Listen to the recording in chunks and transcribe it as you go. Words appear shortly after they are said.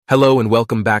Hello and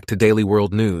welcome back to Daily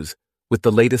World News with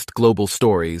the latest global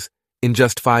stories in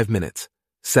just 5 minutes,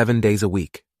 7 days a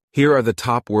week. Here are the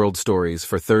top world stories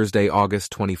for Thursday,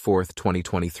 August 24th,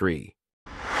 2023.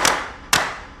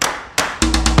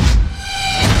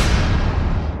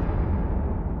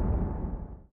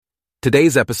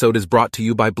 Today's episode is brought to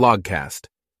you by Blogcast,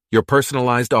 your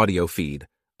personalized audio feed,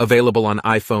 available on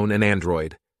iPhone and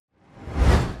Android.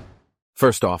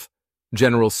 First off,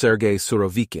 General Sergei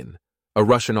Surovikin, a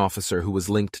Russian officer who was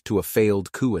linked to a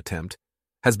failed coup attempt,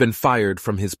 has been fired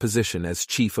from his position as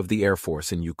chief of the Air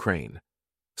Force in Ukraine.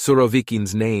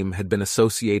 Surovikin's name had been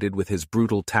associated with his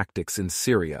brutal tactics in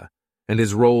Syria and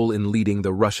his role in leading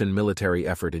the Russian military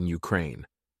effort in Ukraine.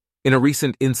 In a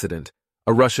recent incident,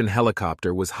 a Russian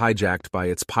helicopter was hijacked by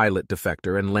its pilot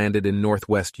defector and landed in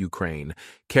northwest Ukraine,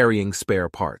 carrying spare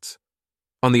parts.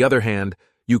 On the other hand,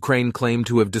 Ukraine claimed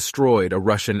to have destroyed a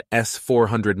Russian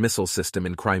S-400 missile system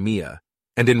in Crimea,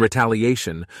 and in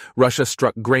retaliation, Russia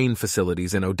struck grain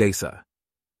facilities in Odessa.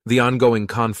 The ongoing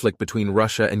conflict between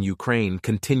Russia and Ukraine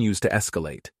continues to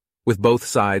escalate, with both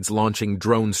sides launching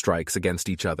drone strikes against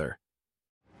each other.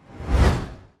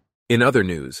 In other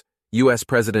news, U.S.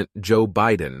 President Joe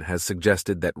Biden has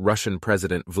suggested that Russian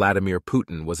President Vladimir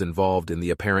Putin was involved in the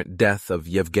apparent death of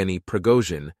Yevgeny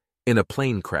Prigozhin in a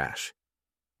plane crash.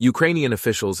 Ukrainian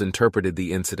officials interpreted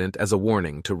the incident as a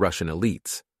warning to Russian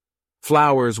elites.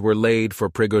 Flowers were laid for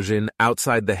Prigozhin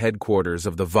outside the headquarters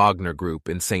of the Wagner Group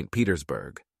in St.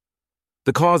 Petersburg.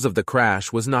 The cause of the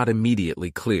crash was not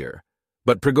immediately clear,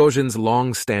 but Prigozhin's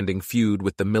long-standing feud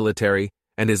with the military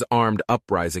and his armed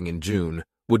uprising in June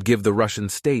would give the Russian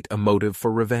state a motive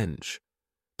for revenge.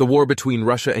 The war between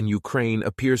Russia and Ukraine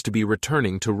appears to be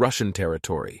returning to Russian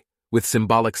territory, with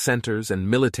symbolic centers and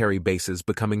military bases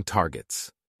becoming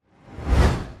targets.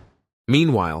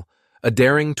 Meanwhile, a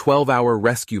daring 12-hour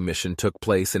rescue mission took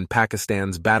place in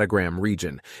Pakistan's Badagram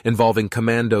region, involving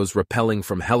commandos rappelling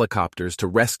from helicopters to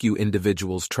rescue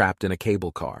individuals trapped in a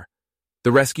cable car.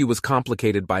 The rescue was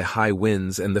complicated by high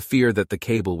winds and the fear that the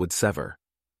cable would sever.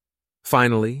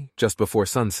 Finally, just before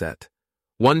sunset,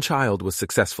 one child was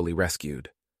successfully rescued.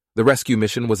 The rescue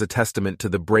mission was a testament to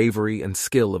the bravery and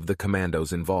skill of the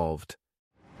commandos involved.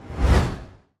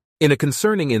 In a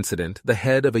concerning incident, the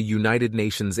head of a United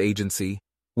Nations agency,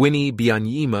 Winnie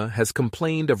Byanyima, has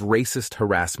complained of racist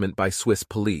harassment by Swiss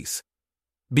police.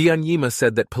 Byanyima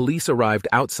said that police arrived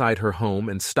outside her home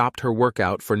and stopped her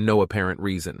workout for no apparent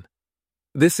reason.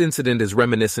 This incident is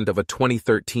reminiscent of a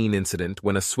 2013 incident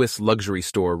when a Swiss luxury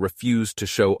store refused to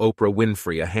show Oprah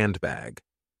Winfrey a handbag.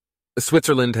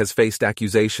 Switzerland has faced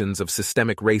accusations of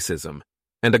systemic racism,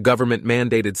 and a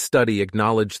government-mandated study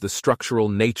acknowledged the structural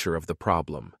nature of the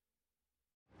problem.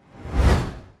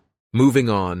 Moving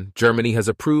on, Germany has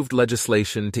approved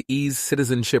legislation to ease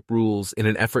citizenship rules in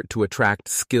an effort to attract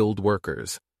skilled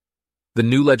workers. The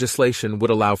new legislation would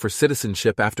allow for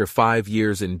citizenship after 5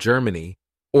 years in Germany,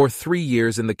 or 3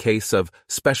 years in the case of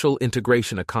special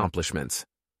integration accomplishments.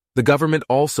 The government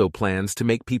also plans to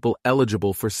make people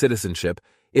eligible for citizenship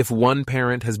if one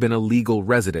parent has been a legal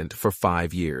resident for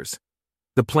 5 years.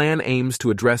 The plan aims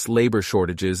to address labor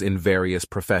shortages in various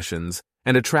professions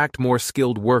and attract more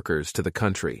skilled workers to the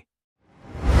country.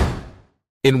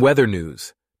 In weather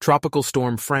news, Tropical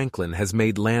Storm Franklin has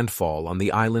made landfall on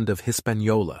the island of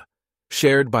Hispaniola,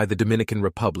 shared by the Dominican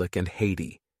Republic and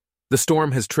Haiti. The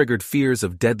storm has triggered fears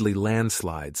of deadly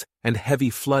landslides and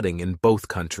heavy flooding in both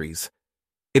countries.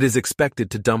 It is expected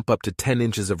to dump up to 10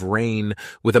 inches of rain,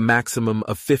 with a maximum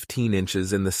of 15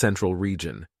 inches in the central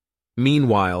region.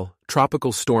 Meanwhile,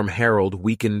 Tropical Storm Harold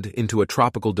weakened into a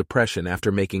tropical depression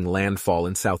after making landfall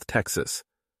in South Texas.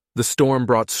 The storm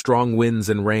brought strong winds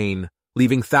and rain,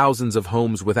 leaving thousands of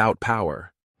homes without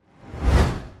power.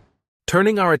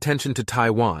 Turning our attention to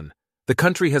Taiwan, the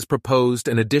country has proposed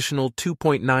an additional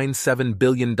 $2.97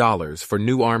 billion for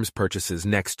new arms purchases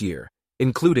next year,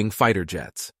 including fighter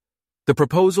jets. The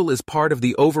proposal is part of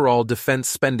the overall defense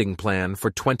spending plan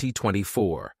for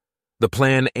 2024. The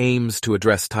plan aims to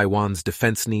address Taiwan's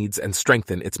defense needs and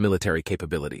strengthen its military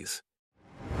capabilities.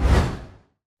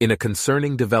 In a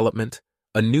concerning development,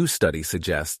 a new study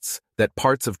suggests that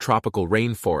parts of tropical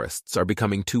rainforests are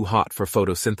becoming too hot for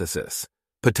photosynthesis,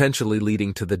 potentially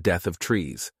leading to the death of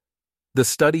trees. The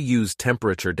study used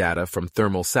temperature data from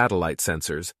thermal satellite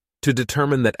sensors to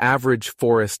determine that average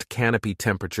forest canopy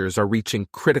temperatures are reaching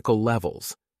critical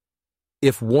levels.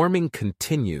 If warming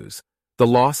continues, the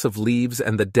loss of leaves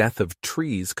and the death of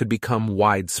trees could become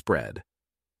widespread.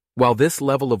 While this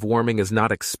level of warming is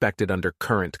not expected under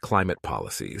current climate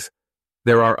policies,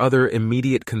 there are other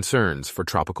immediate concerns for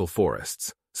tropical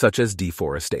forests, such as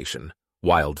deforestation,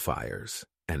 wildfires,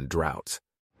 and droughts.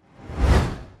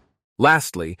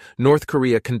 Lastly, North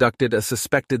Korea conducted a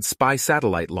suspected spy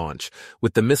satellite launch,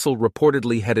 with the missile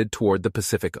reportedly headed toward the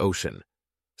Pacific Ocean.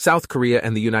 South Korea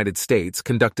and the United States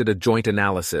conducted a joint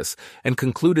analysis and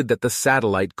concluded that the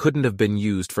satellite couldn't have been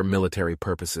used for military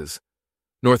purposes.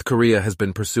 North Korea has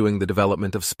been pursuing the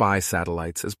development of spy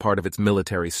satellites as part of its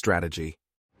military strategy.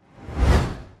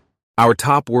 Our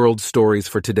top world stories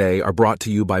for today are brought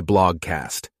to you by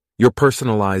Blogcast, your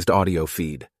personalized audio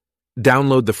feed.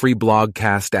 Download the free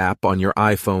Blogcast app on your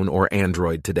iPhone or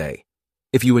Android today.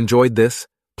 If you enjoyed this,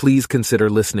 please consider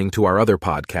listening to our other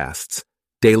podcasts: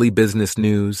 Daily Business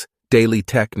News, Daily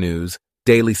Tech News,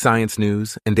 Daily Science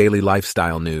News, and Daily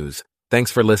Lifestyle News.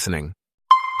 Thanks for listening.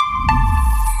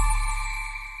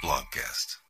 Blogcast.